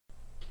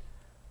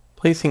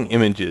Placing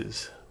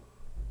images.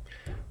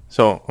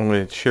 So I'm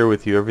going to share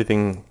with you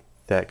everything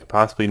that could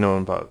possibly be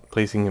known about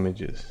placing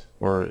images,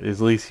 or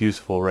is least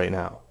useful right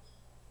now.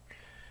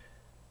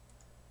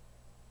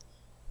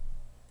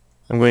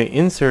 I'm going to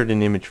insert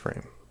an image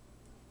frame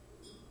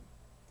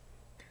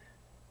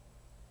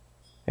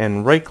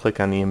and right click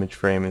on the image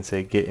frame and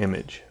say Get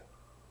Image.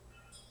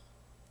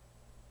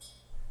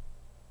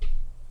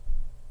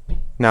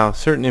 Now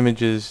certain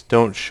images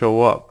don't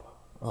show up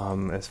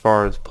as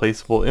far as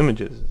placeable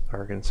images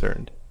are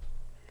concerned.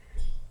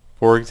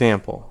 For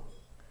example,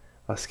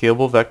 a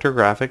scalable vector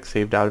graphic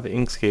saved out of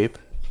Inkscape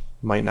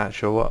might not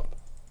show up.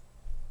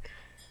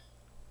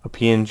 A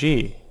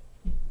PNG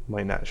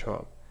might not show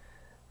up.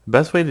 The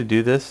best way to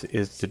do this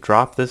is to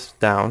drop this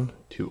down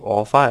to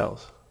all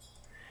files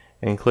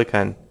and click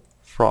on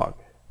Frog,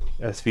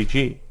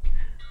 SVG.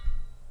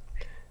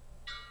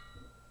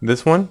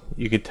 This one,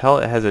 you can tell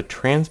it has a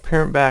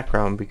transparent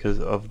background because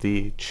of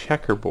the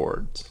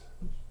checkerboards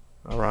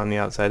around the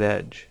outside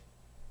edge.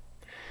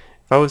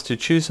 If I was to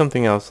choose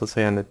something else, let's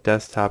say on the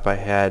desktop I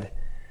had,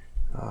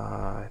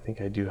 I think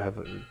I do have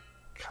a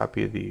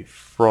copy of the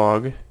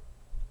frog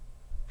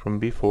from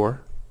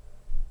before.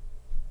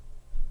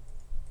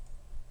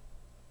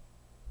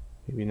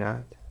 Maybe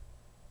not.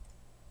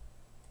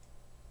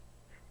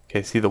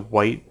 Okay, see the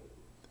white?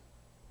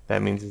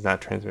 That means it's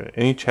not transparent.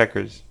 Any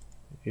checkers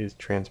is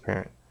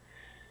transparent.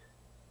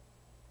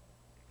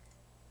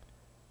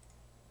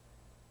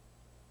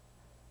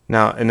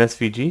 Now in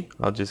SVG,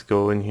 I'll just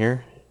go in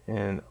here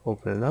and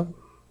open it up,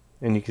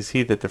 and you can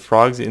see that the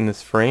frog's in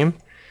this frame,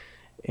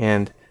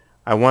 and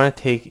I want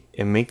to take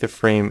and make the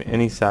frame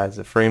any size.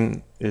 The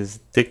frame is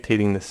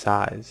dictating the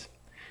size,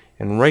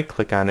 and right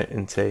click on it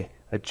and say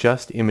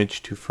Adjust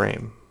Image to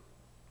Frame.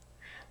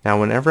 Now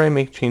whenever I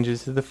make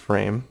changes to the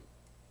frame,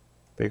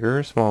 bigger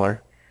or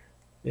smaller,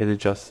 it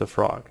adjusts the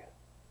frog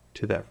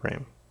to that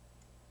frame.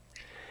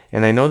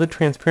 And I know the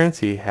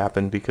transparency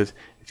happened because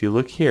if you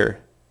look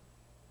here,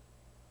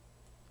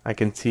 I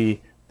can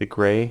see the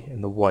gray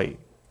and the white,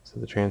 so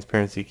the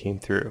transparency came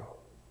through.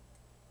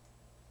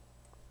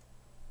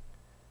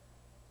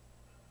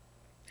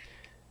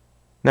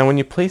 Now when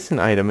you place an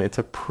item, it's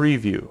a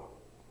preview.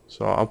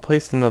 So I'll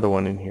place another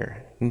one in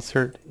here.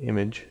 Insert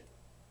image,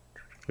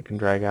 click and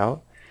drag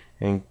out,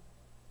 and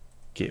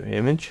get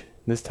image.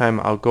 This time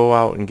I'll go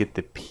out and get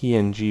the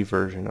PNG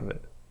version of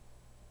it.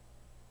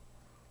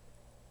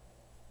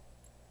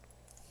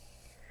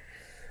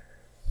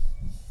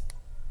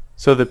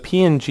 So the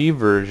PNG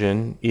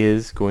version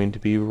is going to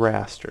be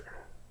raster,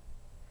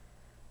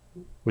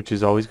 which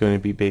is always going to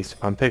be based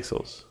upon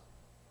pixels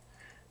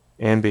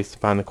and based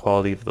upon the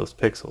quality of those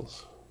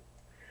pixels.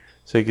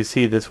 So you can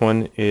see this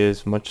one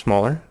is much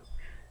smaller,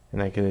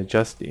 and I can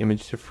adjust the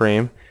image to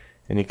frame,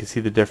 and you can see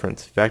the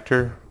difference,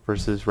 vector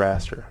versus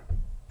raster.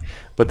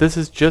 But this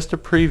is just a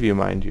preview,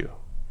 mind you.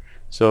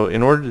 So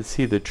in order to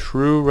see the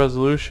true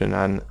resolution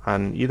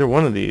on either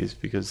one of these,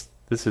 because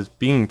this is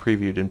being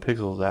previewed in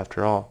pixels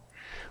after all,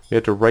 we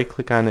have to right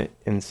click on it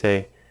and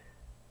say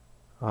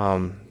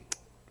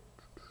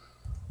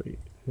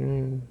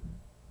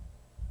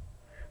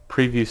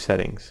preview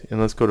settings, and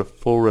let's go to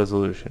full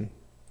resolution.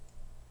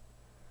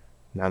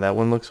 Now that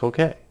one looks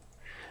okay,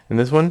 and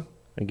this one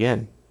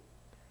again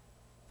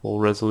full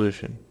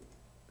resolution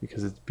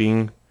because it's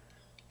being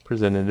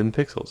presented in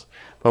pixels.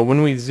 But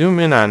when we zoom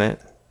in on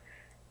it,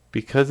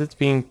 because it's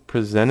being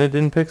presented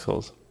in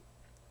pixels,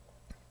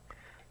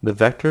 the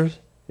vectors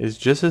is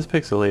just as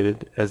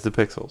pixelated as the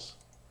pixels.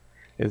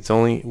 It's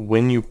only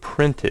when you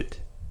print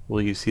it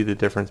will you see the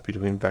difference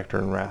between vector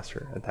and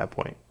raster at that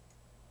point.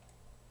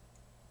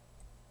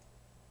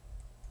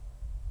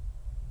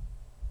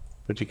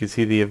 But you can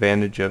see the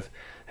advantage of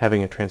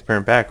having a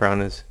transparent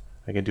background is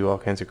I can do all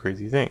kinds of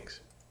crazy things.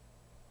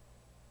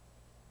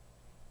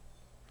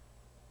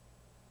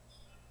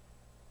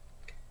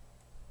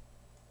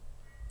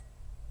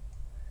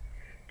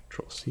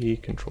 Control C,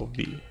 Control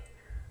V.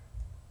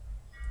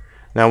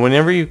 Now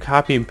whenever you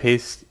copy and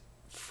paste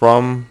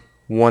from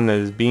one that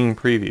is being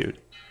previewed,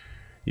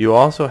 you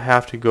also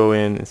have to go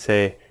in and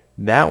say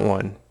that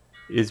one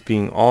is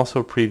being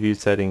also previewed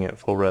setting at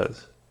full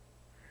res.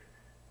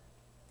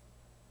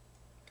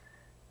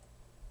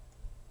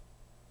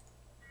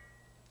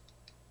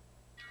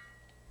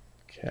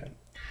 Okay.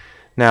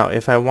 Now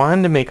if I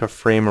wanted to make a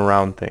frame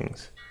around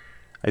things,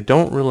 I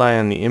don't rely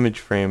on the image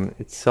frame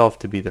itself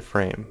to be the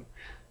frame.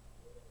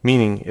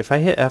 Meaning if I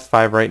hit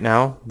F5 right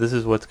now, this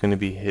is what's going to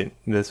be hit.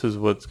 This is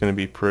what's going to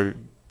be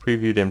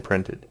previewed and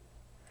printed.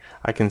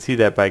 I can see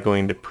that by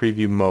going to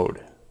preview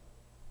mode.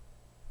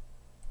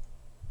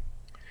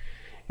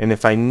 And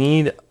if I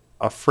need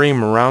a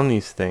frame around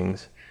these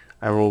things,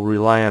 I will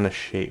rely on a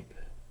shape.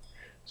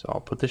 So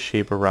I'll put the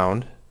shape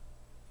around,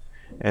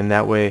 and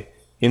that way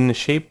in the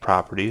shape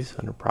properties,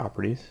 under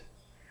properties,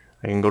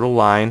 I can go to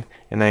line,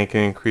 and I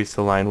can increase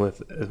the line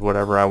width as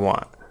whatever I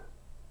want,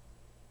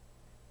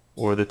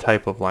 or the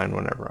type of line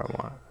whenever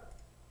I want.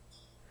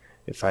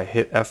 If I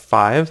hit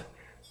F5,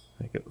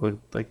 make it look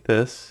like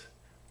this,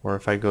 or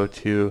if I go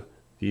to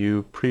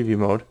view preview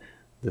mode,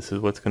 this is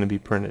what's going to be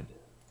printed.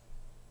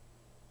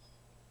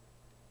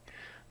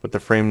 but the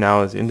frame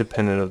now is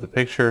independent of the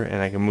picture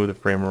and I can move the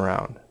frame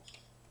around.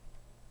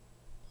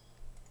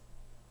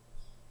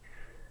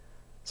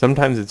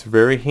 Sometimes it's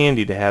very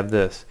handy to have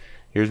this.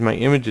 Here's my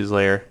images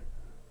layer.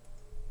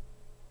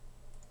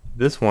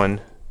 This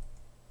one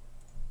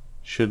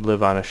should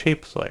live on a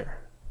shapes layer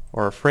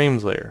or a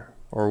frames layer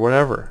or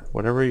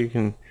whatever you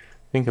can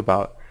think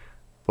about.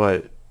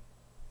 But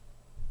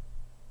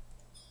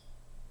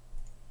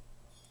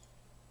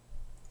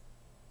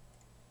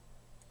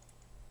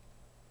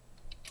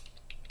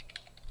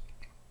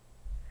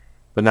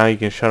now you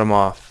can shut them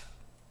off,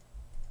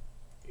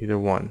 either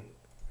one.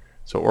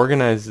 So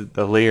organize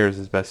the layers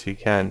as best you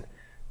can,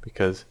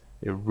 because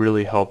it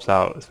really helps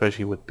out,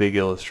 especially with big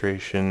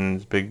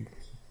illustrations, big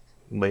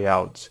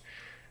layouts.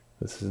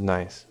 This is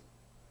nice.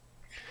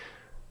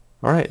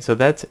 Alright, so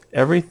that's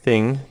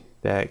everything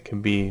that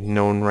can be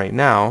known right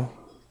now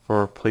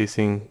for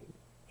placing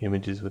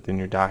images within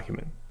your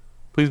document.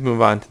 Please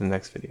move on to the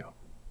next video.